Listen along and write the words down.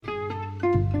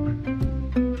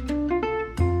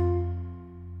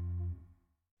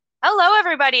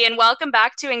everybody, and welcome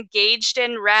back to Engaged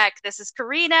in Rec. This is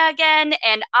Karina again,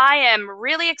 and I am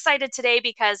really excited today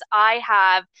because I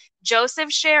have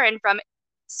Joseph Sharon from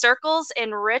Circles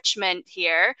Enrichment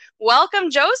here. Welcome,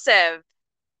 Joseph.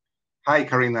 Hi,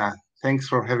 Karina. Thanks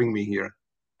for having me here.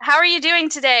 How are you doing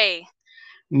today?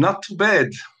 Not too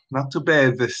bad. Not too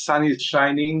bad. The sun is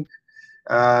shining.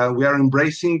 We are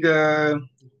embracing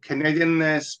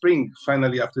Canadian spring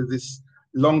finally after this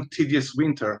long, tedious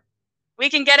winter. We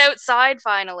can get outside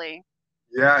finally.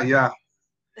 Yeah, yeah.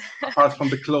 Apart from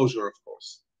the closure, of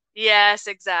course. Yes,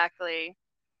 exactly.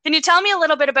 Can you tell me a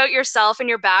little bit about yourself and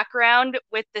your background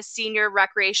with the senior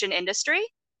recreation industry?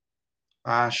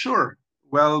 Sure.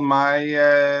 Well,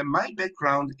 my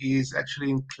background is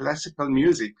actually in classical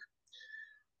music.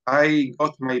 I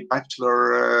got my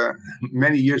bachelor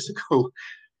many years ago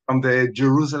from the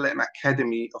Jerusalem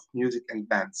Academy of Music and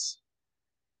Dance.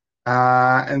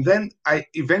 And then I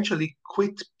eventually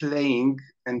quit playing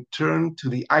and turned to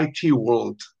the IT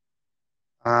world.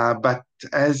 But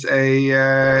as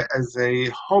a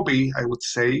hobby, I would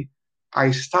say,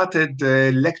 I started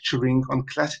lecturing on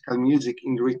classical music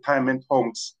in retirement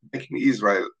homes back in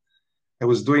Israel. I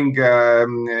was doing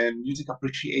music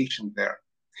appreciation there.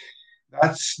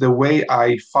 That's the way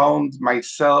I found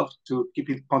myself to keep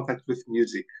in contact with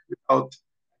music without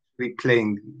really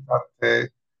playing, without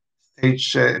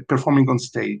stage performing on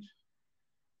stage.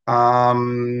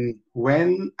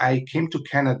 When I came to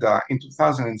Canada in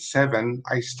 2007,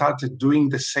 I started doing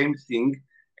the same thing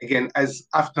again as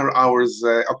after hours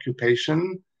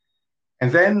occupation,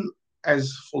 and then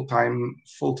as full-time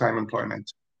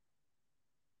employment.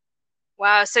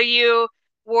 Wow, so you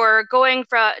were going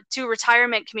to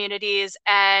retirement communities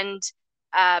and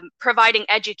providing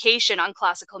education on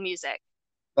classical music.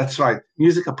 That's right,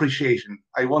 music appreciation.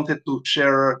 I wanted to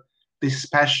share this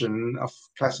passion of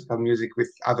classical music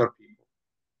with other people.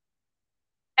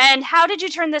 And how did you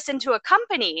turn this into a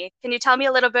company? Can you tell me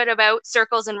a little bit about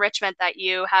Circles Enrichment that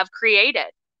you have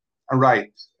created? All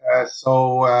right.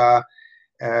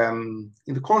 In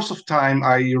the course of time,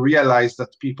 I realized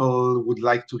that people would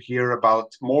like to hear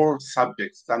about more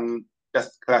subjects than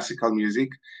just classical music.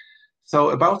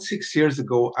 So about 6 years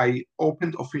ago, I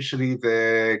opened officially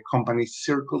the company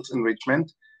Circles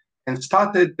Enrichment and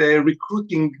started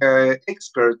recruiting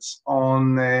experts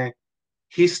on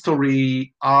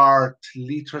history, art,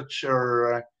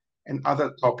 literature, and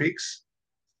other topics.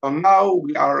 So now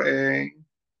we are a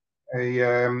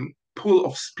pool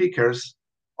of speakers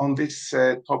on these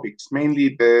topics,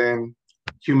 mainly the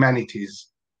humanities.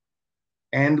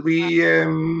 And we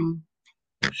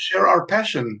share our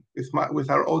passion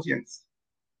with our audience.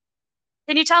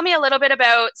 Can you tell me a little bit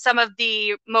about some of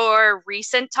the more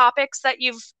recent topics that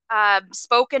you've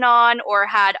spoken on or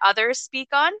had others speak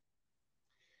on?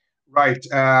 Right.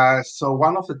 So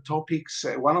one of the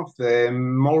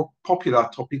more popular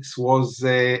topics was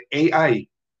AI,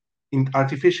 in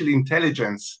artificial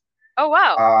intelligence. Oh,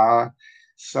 wow. Uh,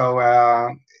 so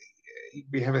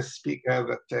we have a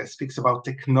speaker that speaks about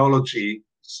technology.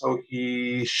 So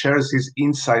he shares his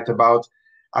insight about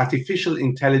artificial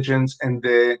intelligence and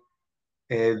the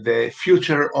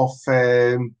future of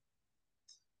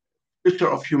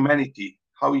humanity,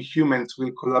 how humans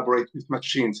will collaborate with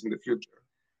machines in the future.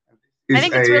 I Is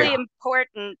think it's a really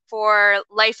important for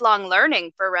lifelong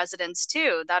learning for residents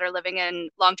too that are living in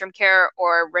long-term care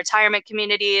or retirement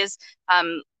communities.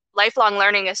 Lifelong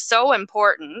learning is so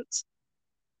important.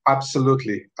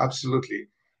 Absolutely, absolutely.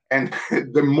 And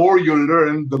the more you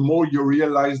learn, the more you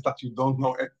realize that you don't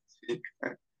know anything.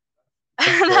 That's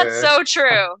That's the so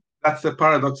true. that's the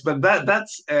paradox. But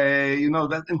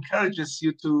that encourages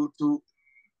you to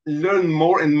learn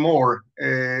more and more.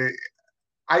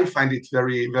 I find it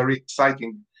very, very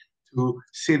exciting to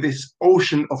see this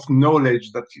ocean of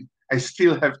knowledge that I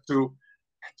still have to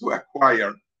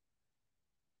acquire.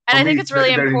 And For I me, think it's it's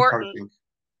really very, very important. encouraging.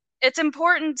 It's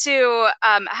important to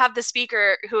have the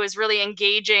speaker who is really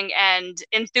engaging and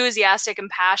enthusiastic and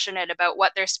passionate about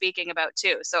what they're speaking about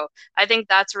too. So I think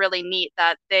that's really neat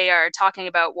that they are talking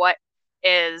about what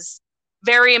is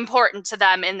very important to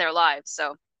them in their lives.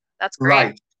 So that's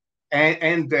great. Right.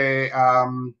 And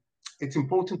it's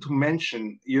important to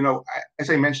mention, as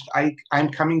I mentioned, I'm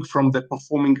coming from the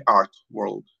performing art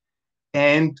world.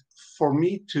 And for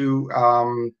me to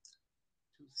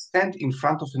stand in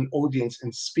front of an audience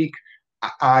and speak,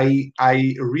 I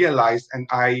realized and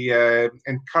I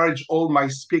encourage all my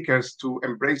speakers to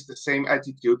embrace the same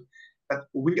attitude that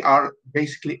we are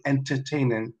basically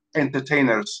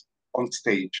entertainers on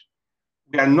stage.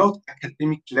 We are not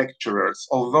academic lecturers,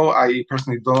 although I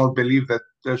personally do not believe that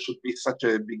there should be such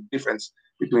a big difference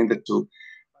between the two.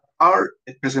 our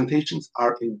presentations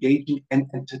are engaging and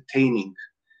entertaining.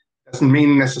 Doesn't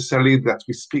mean necessarily that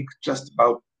we speak just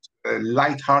about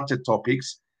light-hearted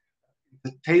topics.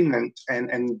 Entertainment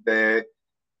and the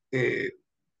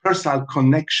personal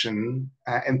connection,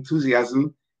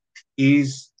 enthusiasm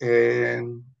is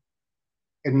an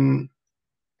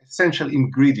essential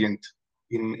ingredient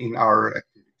in our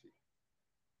activity.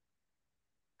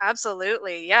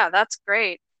 Absolutely. Yeah, that's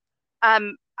great.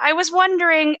 I was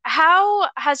wondering, how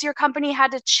has your company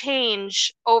had to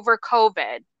change over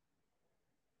COVID?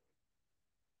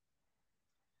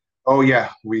 Oh yeah,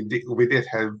 we did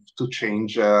have to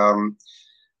change.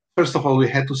 First of all, we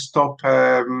had to stop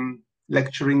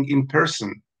lecturing in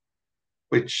person,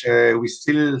 which we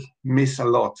still miss a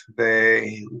lot.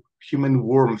 The human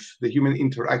warmth, the human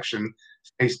interaction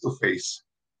face to face.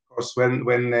 Of course, when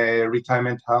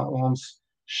retirement homes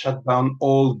shut down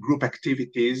all group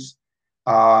activities,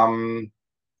 um,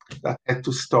 that had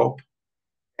to stop,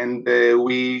 and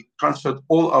we transferred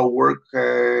all our work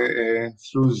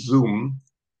through Zoom.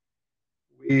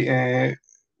 We,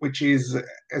 which is,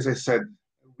 as I said,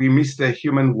 we miss the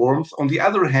human warmth. On the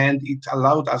other hand, it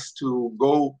allowed us to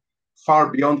go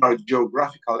far beyond our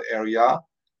geographical area,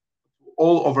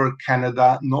 all over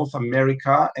Canada, North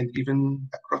America, and even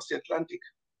across the Atlantic.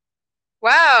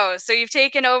 Wow, so you've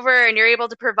taken over and you're able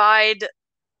to provide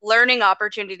learning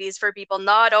opportunities for people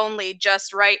not only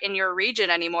just right in your region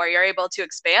anymore, you're able to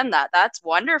expand that. That's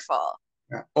wonderful.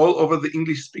 Yeah, all over the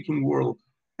English-speaking world.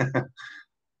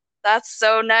 That's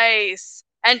so nice.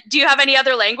 And do you have any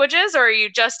other languages or are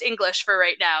you just English for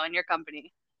right now in your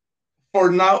company? For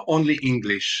now, only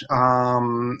English.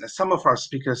 Some of our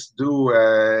speakers do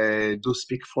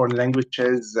speak foreign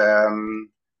languages,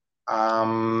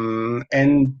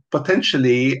 and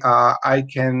potentially I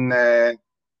can.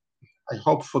 I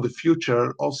hope for the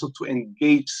future also to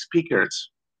engage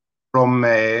speakers from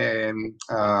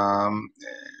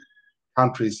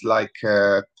countries like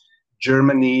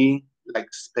Germany,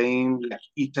 like Spain, like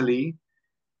Italy,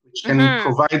 which can Hmm.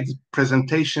 provide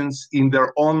presentations in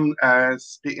their own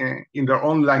in their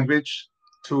own language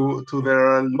to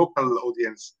their local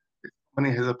audience. The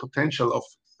company has a potential of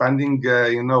expanding,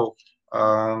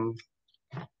 um,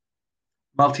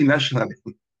 multinationally.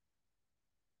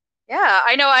 Yeah,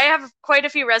 I know I have quite a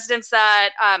few residents that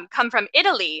come from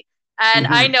Italy, and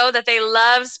I Mhm. know that they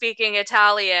love speaking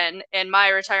Italian in my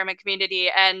retirement community,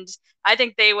 and I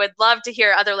think they would love to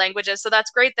hear other languages. So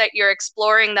that's great that you're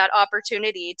exploring that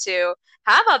opportunity to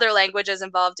have other languages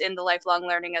involved in the lifelong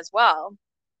learning as well.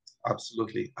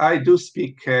 Absolutely. I do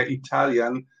speak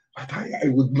Italian, but I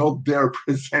would not dare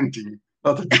presenting,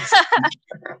 not at this stage.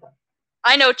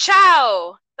 I know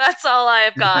ciao. That's all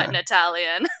I've got in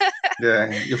Italian.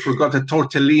 Yeah, you forgot the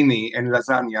tortellini and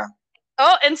lasagna.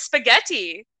 Oh, and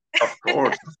spaghetti. Of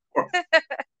course, of course.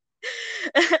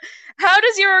 How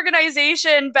does your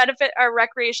organization benefit our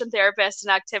recreation therapists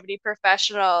and activity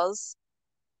professionals?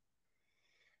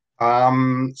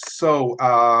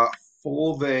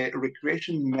 For the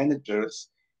recreation managers,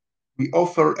 we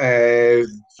offer,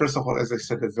 first of all, as I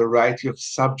said, a variety of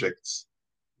subjects: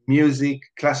 music,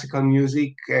 classical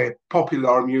music,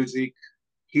 popular music,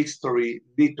 history,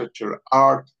 literature,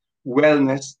 art,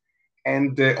 wellness,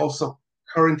 and also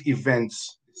current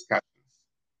events discussions.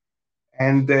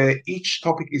 And each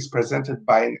topic is presented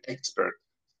by an expert,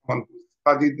 someone who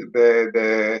studied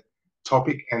the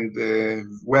topic and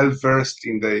well versed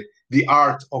in the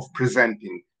art of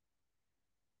presenting.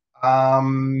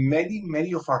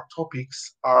 Many of our topics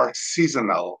are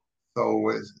seasonal, so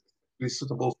it's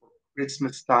suitable for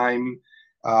Christmas time,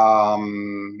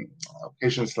 um,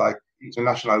 occasions like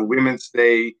International Women's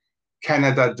Day,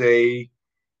 Canada Day,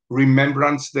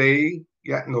 Remembrance Day.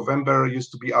 Yeah, November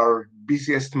used to be our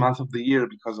busiest month of the year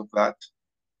because of that.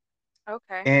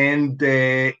 Okay. And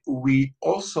we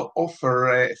also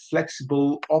offer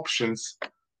flexible options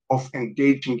of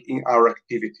engaging in our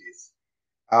activities.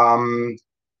 Um,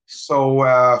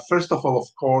 First of all, of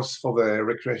course, for the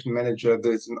recreation manager,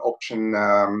 there's an option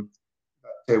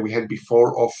that we had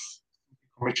before of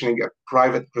commissioning a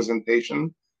private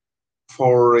presentation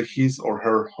for his or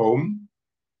her home.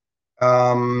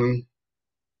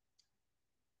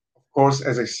 Of course,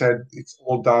 as I said, it's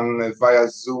all done via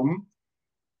Zoom,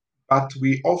 but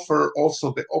we offer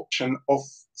also the option of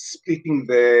splitting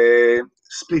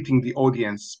the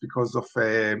audience because of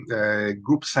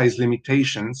group size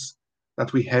limitations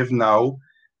that we have now.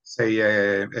 Say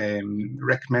a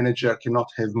rec manager cannot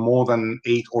have more than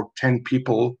 8 or 10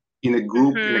 people in a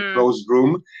group, in a Hmm. closed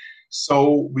room.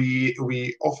 So we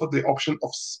offer the option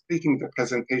of splitting the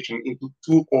presentation into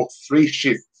 2 or 3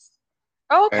 shifts.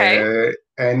 Okay.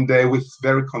 and with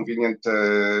very convenient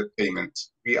payment.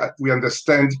 We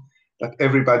understand that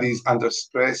everybody's under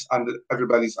stress,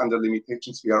 everybody's under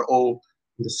limitations. We are all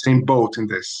in the same boat in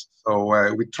this.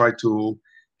 So we try to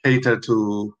cater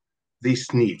to these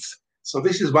needs. So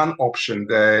this is one option,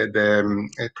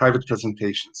 the private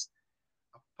presentations.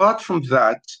 Apart from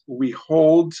that, we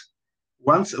hold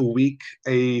once a week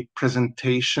a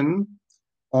presentation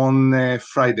on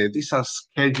Friday. These are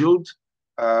scheduled,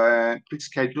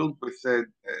 pre-scheduled with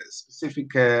specific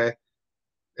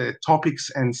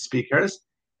topics and speakers,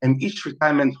 and each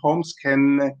retirement homes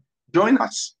can join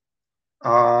us.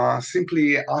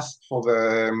 Simply ask for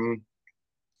the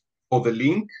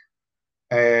link,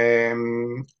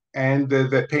 and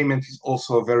the payment is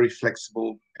also very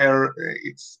flexible.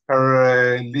 It's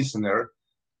per listener,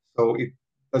 so it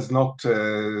does not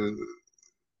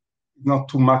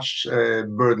too much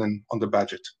burden on the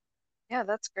budget. Yeah,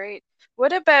 that's great.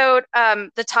 What about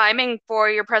the timing for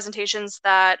your presentations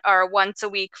that are once a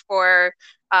week for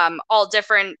all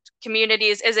different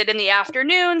communities? Is it in the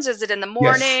afternoons? Is it in the Yes,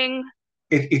 morning?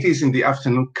 it is in the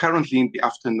afternoon, currently in the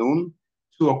afternoon,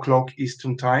 2 o'clock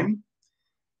Eastern time,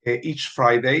 each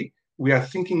Friday. We are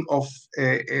thinking of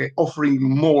offering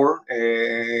more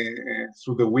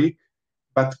through the week,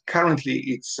 but currently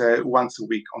it's once a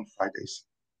week on Fridays.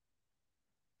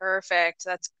 Perfect.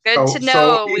 That's good to So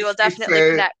know. We will if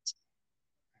definitely connect.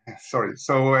 sorry,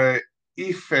 so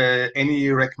if any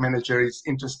rec manager is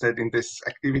interested in this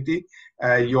activity,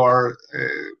 you are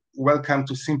welcome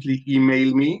to simply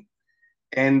email me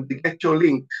and get your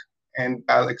link, and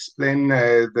I'll explain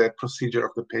the procedure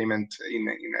of the payment in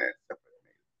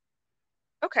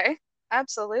a. Okay,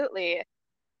 absolutely.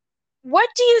 What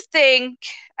do you think?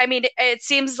 I mean, it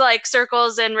seems like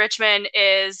Circles in Richmond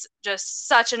is just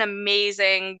such an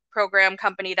amazing program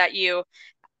company that you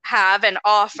have and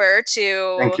offer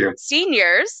Thank to you.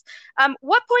 seniors.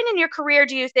 What point in your career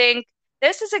do you think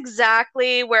this is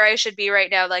exactly where I should be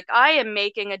right now? Like, I am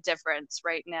making a difference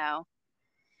right now.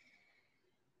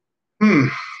 Hmm.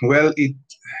 Well, it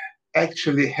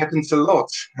actually happens a lot,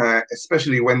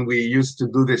 especially when we used to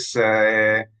do this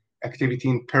activity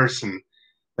in person.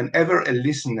 Whenever a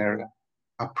listener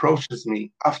approaches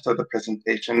me after the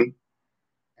presentation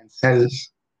and says,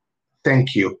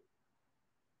 "Thank you,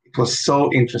 it was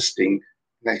so interesting,"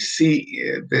 and I see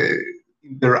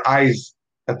in their eyes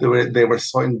that they were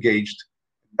so engaged.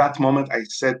 That moment, I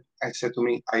said to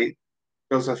me,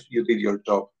 Joseph, you did your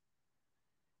job.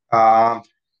 Uh,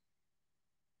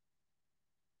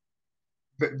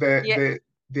 the, the, Yeah,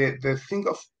 the, the thing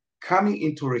of coming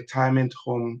into retirement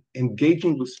home,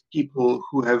 engaging with people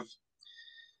who have,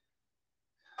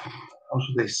 how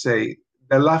should I say,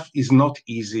 their life is not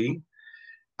easy.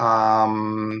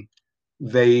 Um,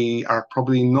 they are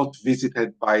probably not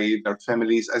visited by their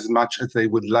families as much as they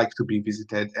would like to be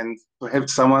visited. And to have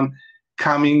someone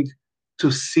coming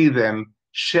to see them,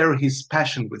 share his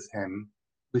passion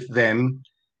with them,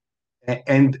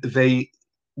 and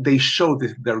they show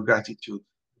their gratitude.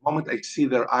 The moment I see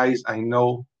their eyes, I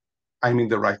know I'm in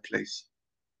the right place.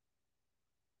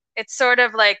 it's sort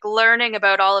of like learning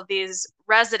about all of these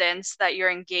residents that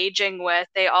you're engaging with.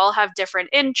 They all have different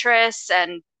interests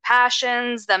and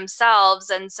passions themselves.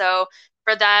 And so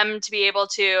for them to be able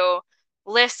to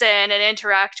listen and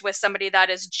interact with somebody that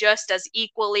is just as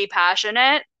equally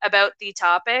passionate about the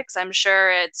topics, I'm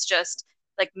sure it's just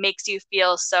like makes you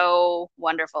feel so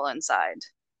wonderful inside.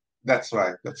 That's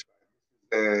right. That's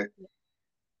right.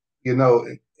 You know,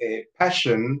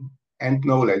 passion and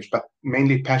knowledge, but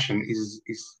mainly passion is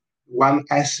one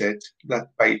asset that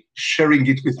by sharing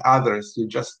it with others, you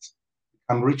just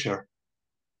become richer.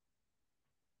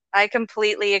 I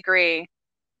completely agree.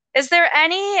 Is there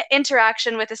any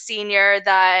interaction with a senior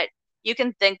that you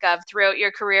can think of throughout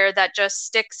your career that just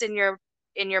sticks in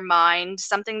your mind,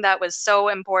 something that was so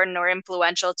important or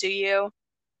influential to you?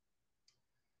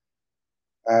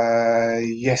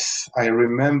 Yes, I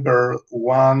remember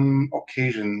one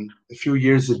occasion a few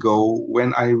years ago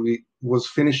when was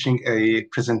finishing a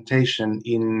presentation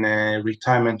in a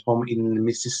retirement home in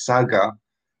Mississauga,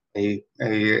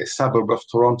 a suburb of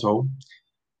Toronto,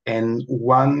 and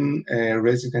one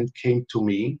resident came to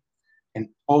me and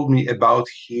told me about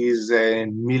his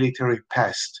military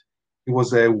past. He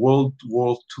was a World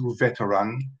War II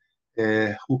veteran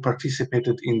who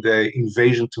participated in the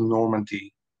invasion to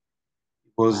Normandy.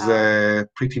 He was Wow.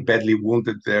 pretty badly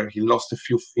wounded there. He lost a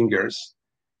few fingers,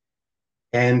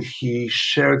 and he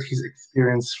shared his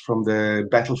experience from the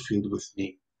battlefield with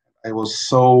me. I was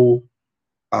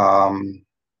um,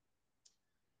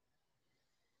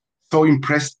 so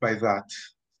impressed by that,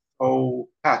 so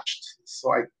touched.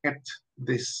 So I kept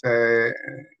this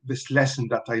lesson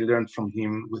that I learned from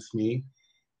him with me.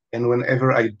 And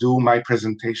whenever I do my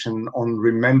presentation on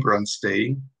Remembrance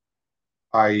Day,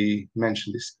 I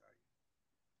mention this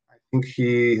guy. I think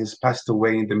he has passed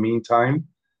away in the meantime.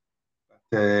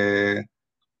 But,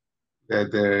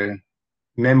 the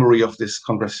memory of this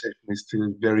conversation is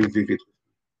still very vivid.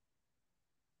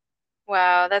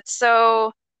 Wow, that's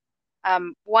so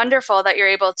wonderful that you're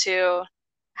able to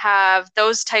have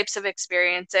those types of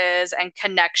experiences and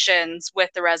connections with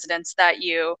the residents that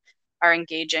you are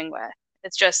engaging with.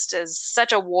 It's just is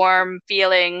such a warm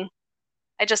feeling.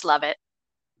 I just love it.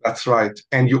 That's right.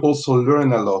 And you also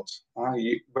learn a lot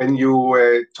when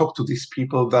you talk to these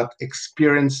people that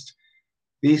experienced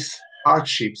these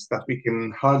hardships that we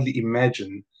can hardly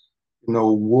imagine,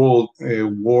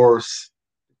 wars,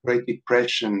 Great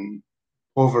Depression,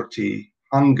 poverty,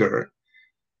 hunger.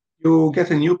 You get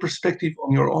a new perspective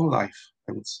on your own life,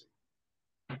 I would say.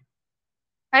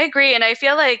 I agree. And I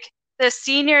feel like the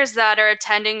seniors that are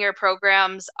attending your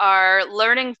programs are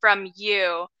learning from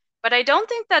you, but I don't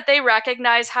think that they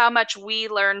recognize how much we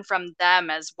learn from them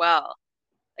as well.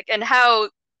 Like, and how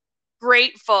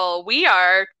grateful we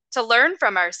are to learn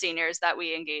from our seniors that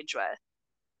we engage with.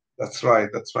 That's right.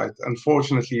 That's right.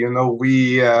 Unfortunately,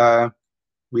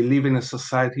 we live in a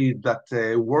society that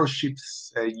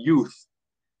worships youth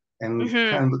and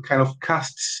Hmm. kind of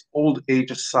casts old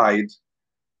age aside,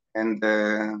 and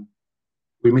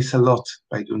we miss a lot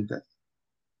by doing that.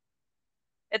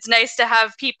 It's nice to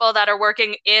have people that are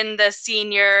working in the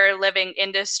senior living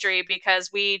industry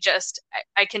because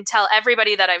I can tell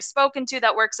everybody that I've spoken to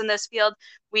that works in this field,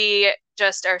 we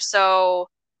just are so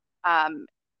um,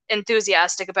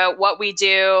 enthusiastic about what we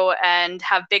do and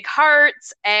have big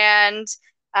hearts and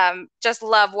just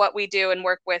love what we do and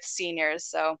work with seniors.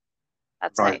 So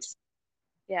that's Right. nice.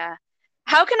 Yeah.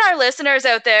 How can our listeners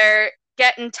out there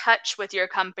get in touch with your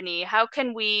company? How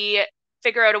can we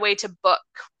figure out a way to book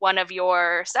one of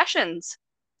your sessions?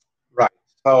 Right.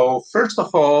 So first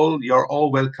of all, you're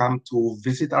all welcome to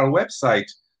visit our website,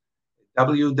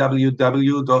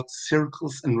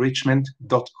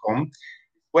 www.circlesenrichment.com.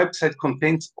 Website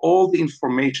contains all the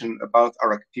information about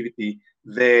our activity,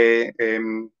 the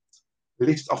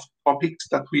list of topics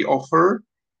that we offer,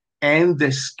 and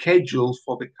the schedule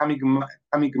for the coming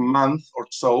month or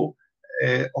so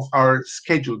of our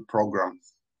scheduled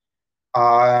programs.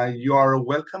 You are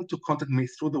welcome to contact me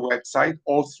through the website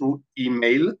or through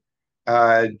email,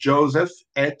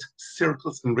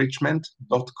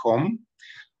 joseph@circlesenrichment.com,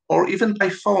 or even by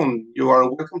phone. You are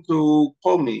welcome to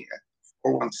call me at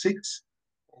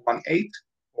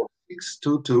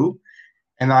 416-418-4622.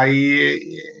 And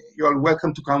you are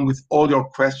welcome to come with all your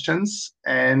questions,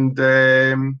 and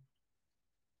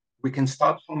we can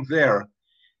start from there.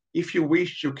 If you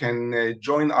wish, you can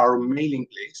join our mailing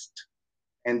list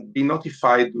and be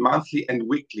notified monthly and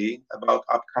weekly about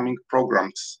upcoming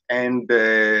programs and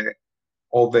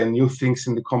all the new things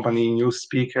in the company, new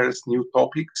speakers, new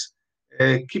topics.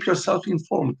 Keep yourself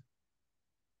informed.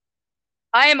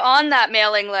 I am on that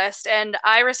mailing list and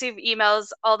I receive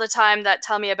emails all the time that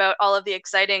tell me about all of the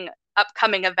exciting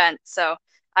upcoming events. So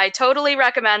I totally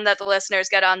recommend that the listeners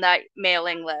get on that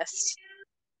mailing list.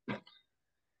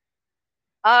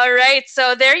 All right,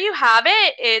 so there you have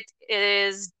it. It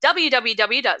is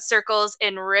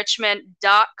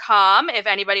www.circlesenrichment.com if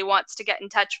anybody wants to get in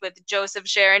touch with Joseph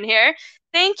Sharon here.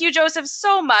 Thank you, Joseph,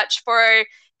 so much for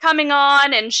coming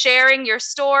on and sharing your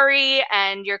story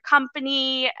and your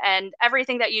company and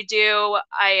everything that you do.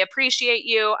 I appreciate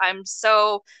you. I'm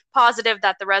so positive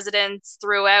that the residents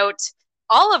throughout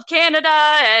all of Canada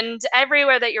and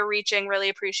everywhere that you're reaching really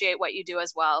appreciate what you do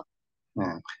as well.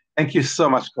 Thank you so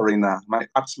much, Corina. My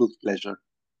absolute pleasure.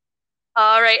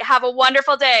 All right. Have a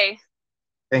wonderful day.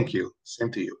 Thank you. Same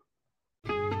to you.